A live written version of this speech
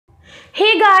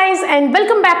Hey guys, and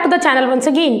welcome back to the channel once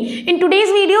again. In today's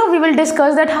video we will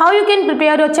discuss that how you can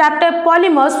prepare your chapter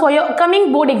polymers for your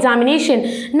coming board examination.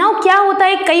 Now क्या होता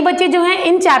है, कई बच्चे जो हैं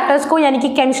इन chapters को यानी कि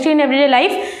chemistry in everyday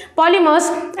life, polymers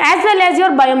as well as your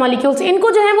biomolecules,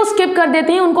 इनको जो है वो स्किप कर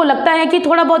देते हैं। उनको लगता है कि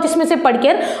थोड़ा बहुत इसमें से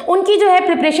पढ़कर उनकी जो है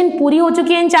प्रिपरेशन पूरी हो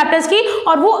चुकी है इन चैप्टर्स की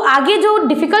और वो आगे जो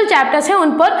डिफिकल्ट चैप्टर्स हैं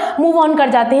उन पर मूव ऑन कर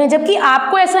जाते हैं, जबकि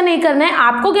आपको ऐसा नहीं करना है।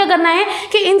 आपको क्या करना है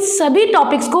कि इन सभी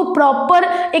टॉपिक्स को प्रॉपर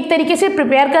एक तरीके से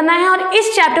प्रिपेयर करना है और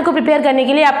इस चैप्टर को प्रिपेयर करने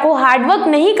के लिए आपको हार्ड वर्क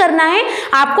नहीं करना है,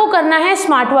 आपको करना है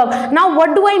smart work. Now what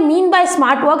do I mean by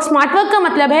smart work? Smart work का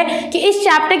मतलब है कि इस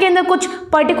चैप्टर के अंदर कुछ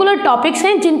पर्टिकुलर टॉपिक्स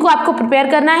हैं जिनको आपको प्रिपेयर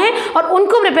करना है और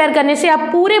उनको प्रिपेयर करने से आप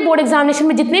पूरे बोर्ड एग्जामिनेशन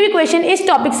में जितने भी क्वेश्चन इस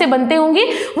टॉपिक से बनते होंगे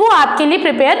वो आपके लिए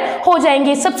प्रिपेयर हो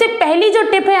जाएंगे। सबसे पहली जो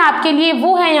टिप है आपके लिए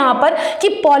वो है यहाँ पर कि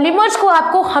पॉलीमर्स को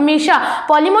आपको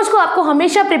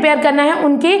हमेशा प्रिपेयर करना है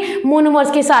उनके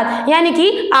मोनोमर्स के साथ, यानी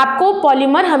कि आपको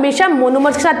पॉलीमर हमेशा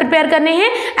मोनोमर्स के साथ प्रिपेयर करने हैं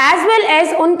एज वेल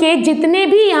एज उनके जितने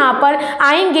भी यहाँ पर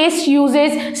आएंगे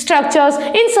यूजेस, स्ट्रक्चर्स,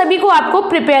 इन सभी को आपको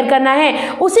प्रिपेयर करना है।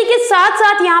 उसी के साथ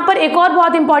साथ यहाँ पर एक और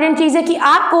बहुत इंपॉर्टेंट चीज है कि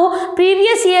आपको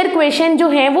प्रीवियस ईयर क्वेश्चन जो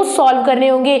है वो सॉल्व करने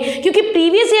होंगे, क्योंकि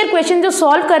प्रीवियस ईयर क्वेश्चन जो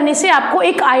सॉल्व करने से आपको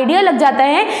एक आइडिया लग जाता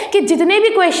है कि जितने भी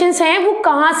क्वेश्चंस हैं वो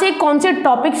कहाँ से, कौन से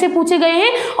टॉपिक से पूछे गए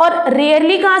हैं और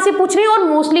रेयरली कहाँ से पूछ रहे हैं और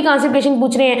मोस्टली कहाँ से क्वेश्चन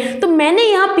पूछ रहे हैं। तो मैंने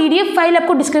यहाँ पीडीएफ फाइल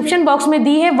आपको डिस्क्रिप्शन बॉक्स में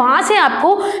दी है, वहां से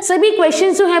आपको सभी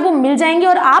क्वेश्चन जो है वो मिल जाएंगे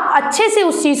और आप अच्छे से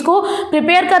उस चीज को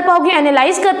प्रिपेयर कर पाओगे,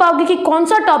 एनालाइज कर पाओगे कि कौन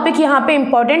सा टॉपिक यहाँ पे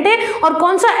इंपॉर्टेंट है और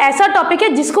कौन सा ऐसा टॉपिक है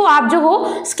जिसको आप जो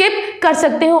हो स्किप कर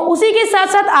सकते हो। उसी के साथ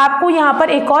साथ आपको यहाँ पर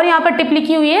एक और यहाँ पर टिप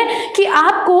लिखी हुई है कि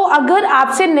आपको अगर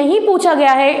आपसे नहीं पूछा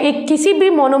गया है एक किसी भी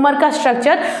मोनोमर का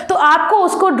स्ट्रक्चर तो आपको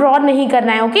उसको ड्रॉ नहीं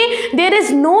करना है। Okay, there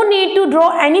is no need to draw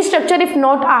any structure if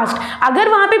not asked. अगर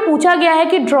वहां पे पूछा गया है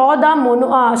कि draw the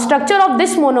structure of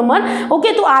this monomer,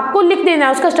 okay, तो आपको लिख देना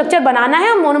है, उसका स्ट्रक्चर बनाना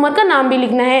है और मोनोमर का नाम भी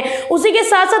लिखना है। उसी के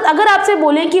साथ साथ अगर आपसे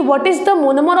बोलें कि what is the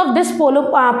monomer of this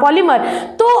polymer,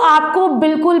 तो आपको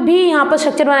बिल्कुल भी यहाँ पर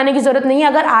स्ट्रक्चर बनाने की जरूरत नहीं है।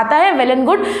 अगर आता है well and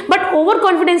good, but over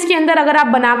confidence के अंदर अगर आप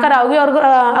बनाकर आओगे और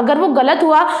अगर वो गलत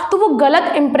हुआ तो वो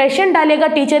गलत इंप्रेशन डालेगा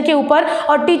टीचर के ऊपर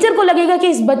और टीचर को लगेगा कि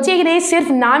इस बच्चे ने सिर्फ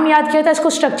नाम याद किया था, इसको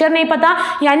स्ट्रक्चर नहीं पता,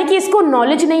 यानी कि इसको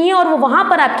नॉलेज नहीं है और वो वहां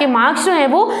पर आपके मार्क्स जो है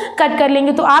वो कट कर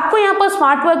लेंगे। तो आपको यहाँ पर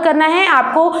स्मार्ट वर्क करना है,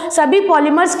 आपको सभी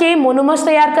पॉलीमर्स के मोनोमर्स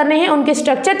तैयार करने हैं, उनके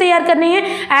स्ट्रक्चर तैयार करने हैं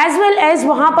एज वेल एज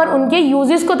वहां पर उनके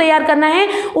यूजेस को तैयार करना है।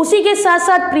 उसी के साथ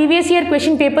साथ प्रीवियस ईयर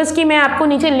क्वेश्चन पेपर्स की मैं आपको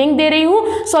नीचे लिंक दे रही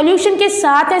हूँ, सॉल्यूशन के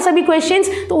साथ है सभी क्वेश्चंस,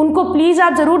 तो उनको प्लीज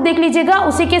आप जरूर देख लीजिएगा।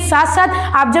 उसी के साथ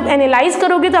साथ आप जब एनालाइज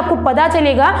करोगे तो आपको पता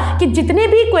चलेगा कि जितने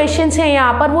भी क्वेश्चंस हैं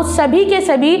यहाँ पर वो सभी के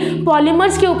सभी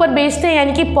पॉलीमर्स के ऊपर बेस्ड हैं,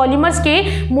 यानी कि पॉलीमर्स के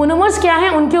मोनोमर्स क्या हैं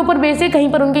उनके ऊपर बेस्ड है।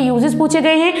 कहीं पर उनके यूजेस पूछे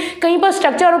गए हैं, कहीं पर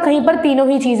स्ट्रक्चर और कहीं पर तीनों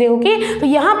ही चीजें। ओके, तो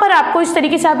यहाँ पर आपको इस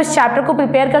तरीके से आप इस चैप्टर को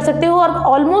प्रिपेयर कर सकते हो और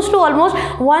ऑलमोस्ट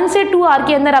 1 से 2 आवर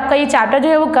के अंदर आपका ये चैप्टर जो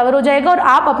है वो कवर हो जाएगा और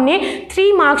आप अपने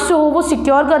 3 मार्क्स जो हो वो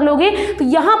सिक्योर कर लोगे। तो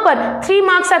यहाँ पर 3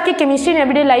 मार्क्स आपके केमिस्ट्री इन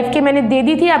एवरीडे लाइफ के मैंने दे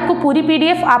दी थी आपको पूरी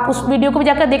पीडीएफ, आप उस वीडियो को भी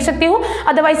जाकर देख सकते हो,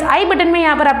 अदरवाइज आई बटन में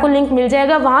यहाँ पर आपको लिंक मिल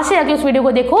जाएगा, वहां से आके उस वीडियो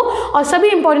को देखो और सभी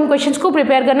इंपॉर्टेंट क्वेश्चंस को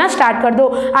प्रिपेयर करना स्टार्ट कर दो।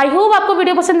 आई होप आपको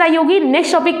वीडियो पसंद आई होगी।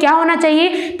 नेक्स्ट टॉपिक क्या होना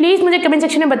चाहिए प्लीज मुझे कमेंट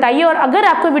सेक्शन में बताइए और अगर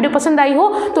आपको वीडियो पसंद आई हो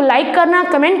तो लाइक करना,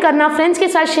 कमेंट करना, फ्रेंड्स के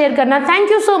साथ शेयर करना।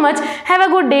 Thank you so much, have a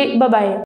good day, bye bye.